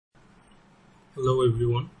Hello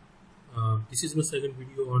everyone, this is my second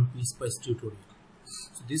video on PSpice tutorial.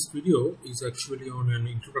 So this video is actually on an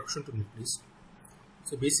introduction to Netlist.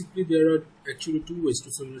 So basically there are actually two ways to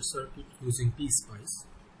simulate circuit using PSpice.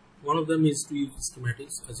 One of them is to use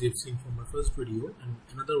schematics as you have seen from my first video, and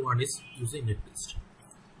another one is using Netlist.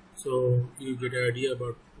 So you get an idea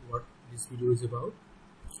about what this video is about.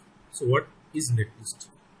 So what is Netlist?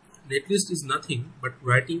 Netlist is nothing but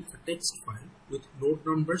writing a text file with node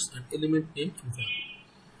numbers and element name and value.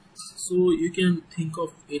 So you can think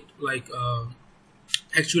of it like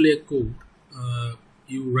actually a code.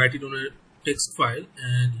 You write it on a text file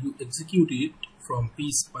and you execute it from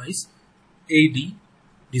PSpice AD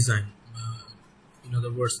design. In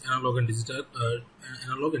other words, analog and digital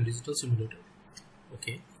simulator.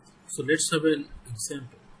 Okay, so let's have an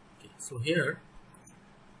example. Okay, so here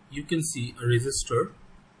you can see a resistor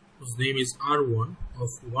whose name is R1 of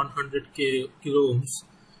 100 kilo ohms,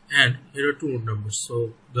 and here are two node numbers.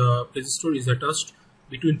 So the resistor is attached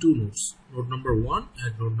between two nodes, node number 1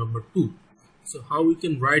 and node number 2. So how we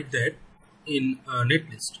can write that in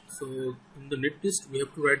Netlist? So in the Netlist we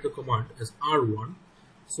have to write the command as R1.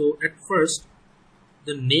 So at first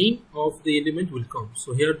the name of the element will come.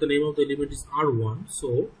 So here the name of the element is R1,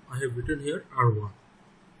 so I have written here R1.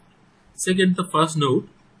 Second, the first node.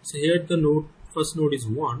 So here the first node is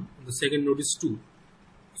 1 and the second node is 2.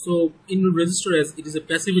 So in resistor, as it is a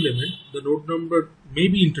passive element, the node number may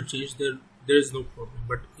be interchanged, there is no problem.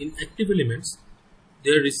 But in active elements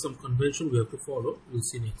there is some convention we have to follow. We'll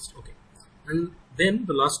see next. Okay, and then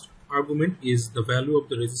the last argument is the value of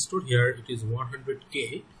the resistor. Here it is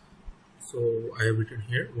 100k, so I have written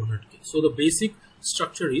here 100k. So the basic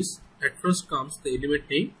structure is, at first comes the element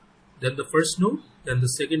name, then the first node, then the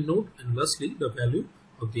second node, and lastly the value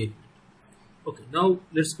of the element. Okay, now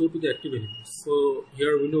let's go to the active elements. So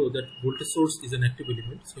here we know that voltage source is an active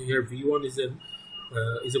element. So here V1 is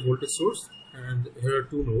a voltage source, and here are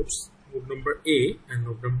two nodes, node number A and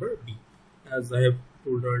node number B. As I have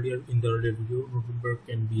told earlier in the earlier video, node number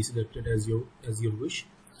can be selected as your wish.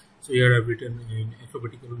 So here I have written in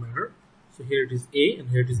alphabetical manner. So here it is A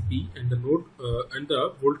and here it is B, and the node and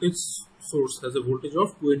the voltage source has a voltage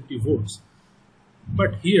of 20 volts.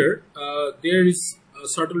 But here there is a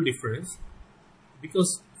subtle difference,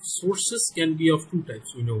 because sources can be of two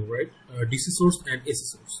types, we know, right? DC source and AC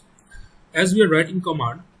source. As we are writing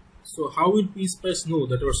command, so how will PSpice know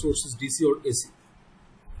that our source is DC or AC?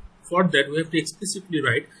 For that we have to explicitly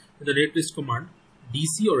write in the Netlist command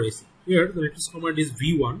DC or AC. Here the Netlist command is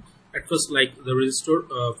V1. At first, like the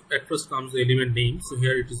resistor, at first comes the element name, so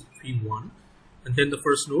here it is V1, and then the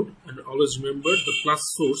first node. And always remember, the plus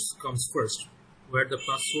source comes first. Where the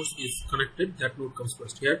plus source is connected, that node comes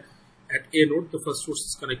first. Here at A node the first source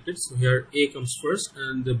is connected, so here A comes first,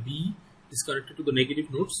 and the B is connected to the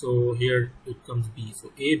negative node, so here it comes B.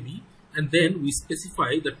 So A, B, and then we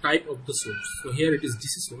specify the type of the source. So here it is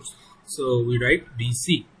DC source, so we write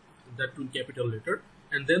DC, that will capital letter,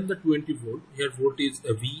 and then the 20 volt. Here voltage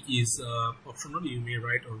V is optional, you may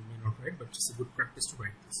write or may not write, but it's a good practice to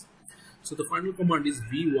write this. So the final command is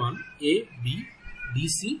V1 A B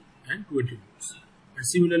DC and 20 volts. And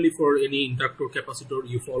similarly, for any inductor capacitor,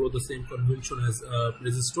 you follow the same convention as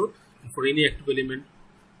resistor. And for any active element,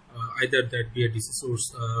 either that be a DC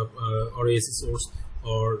source or AC source,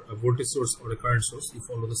 or a voltage source or a current source, you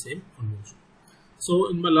follow the same convention. So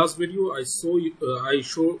in my last video, I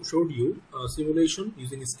showed you a simulation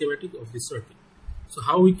using a schematic of this circuit. So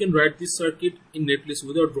how we can write this circuit in Netlist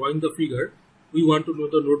without drawing the figure? We want to know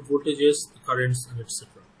the node voltages, the currents, and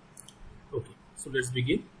etc. Okay, so let's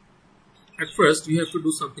begin. At first you have to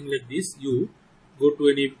do something like this. You go to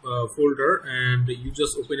any folder and you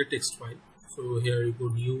just open a text file. So here you go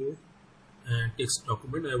new and text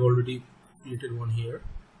document. I have already created one here.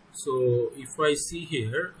 So if I see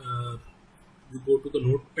here, you go to the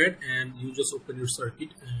notepad and you just open your circuit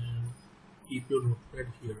and keep your notepad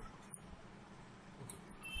here. Okay.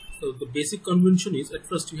 So the basic convention is, at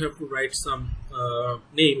first you have to write some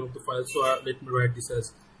name of the file. So let me write this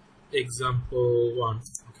as example1.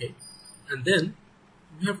 Okay. And then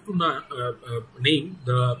you have to name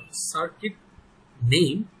the circuit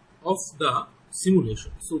name of the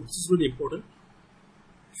simulation. So this is really important.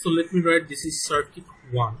 So let me write, this is circuit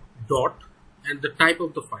 1 dot, and the type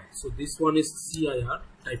of the file. So this one is CIR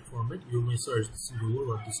type format. You may search this in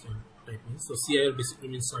Google what this type means. So CIR basically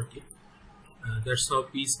means circuit. That's how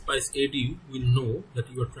PSpice AD will know that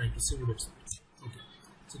you are trying to simulate something. Okay.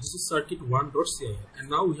 So this is circuit 1.cir, and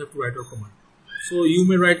now we have to write our command. So you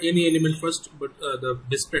may write any element first, but the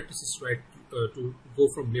best practice is to go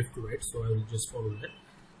from left to right. So I will just follow that.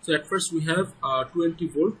 So at first we have a 20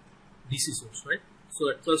 volt DC source, right? So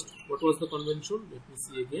at first, what was the convention? Let me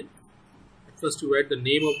see again. At first you write the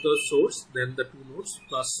name of the source, then the two nodes,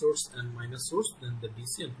 plus source and minus source, then the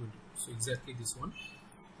DC and 20. So exactly this one.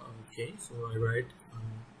 Okay, so I write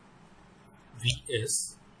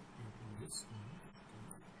VS.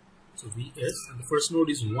 So VS, and the first node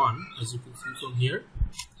is 1, as you can see from here.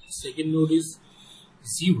 The second node is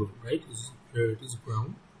 0, right? Here it is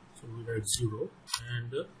ground, so we write 0,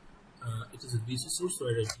 and it is a DC source, so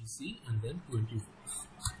I write DC and then 20 volts.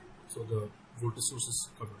 So the voltage source is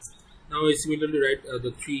covered. Now I similarly write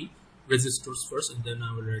the 3 resistors first, and then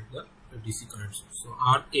I will write the DC current source. So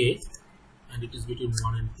RA, and it is between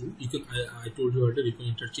 1 and 2. You can, I told you earlier, you can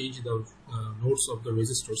interchange the nodes of the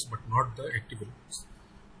resistors, but not the active elements.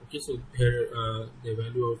 Okay, so here the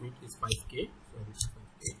value of it is 5K. So this is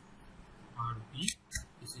 5K. RB,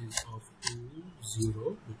 this is of 2,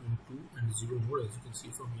 0, between 2 and 0 node, as you can see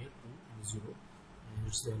from here, 2 and 0, and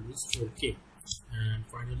its value is 4K. And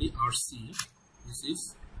finally RC, this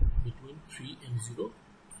is between 3 and 0.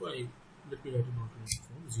 So let me write it on the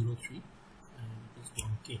phone, 0, 3, and it is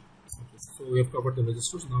 1K. Okay, so we have covered the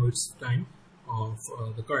resistors. Now it's time of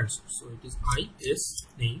the current source. So it is IS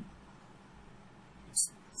name.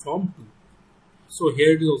 It's from 2. So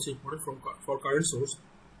here it is also important for current source.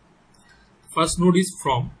 First node is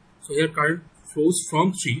from. So here current flows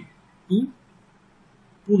from 3 to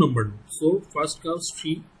 2 number node. So first comes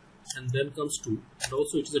 3 and then comes 2. And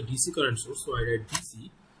also it is a DC current source. So I write DC,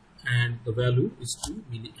 and the value is 2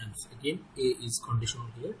 milliamps. Again, A is conditional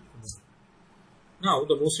here. Now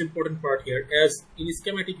the most important part here, as in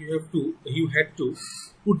schematic you had to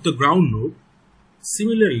put the ground node.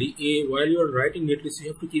 Similarly, while you are writing Netlist, you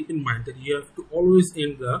have to keep in mind that you have to always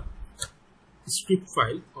end the script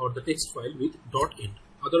file or the text file with .end.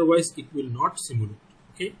 Otherwise, it will not simulate.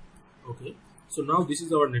 Okay. Okay. So now this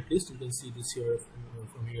is our Netlist. You can see this here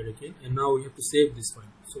from here again, and now we have to save this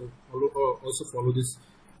file. So also follow this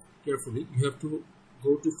carefully. You have to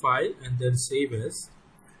go to File and then Save As,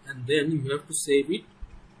 and then you have to save it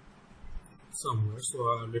somewhere. So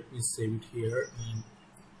let me save it here, and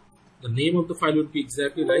the name of the file would be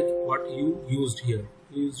exactly like what you used here.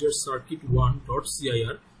 You use your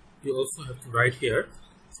circuit1.cir. You also have to write here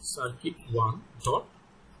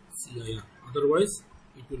circuit1.cir. Otherwise,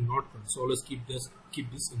 it will not run. So always keep this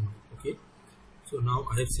in mind. Okay. So now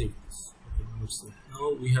I have saved this. Okay, now it's saved.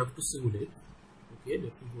 Now we have to simulate. Okay,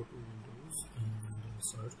 let me go to Windows and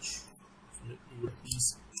search. So let me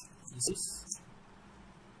use PSpice.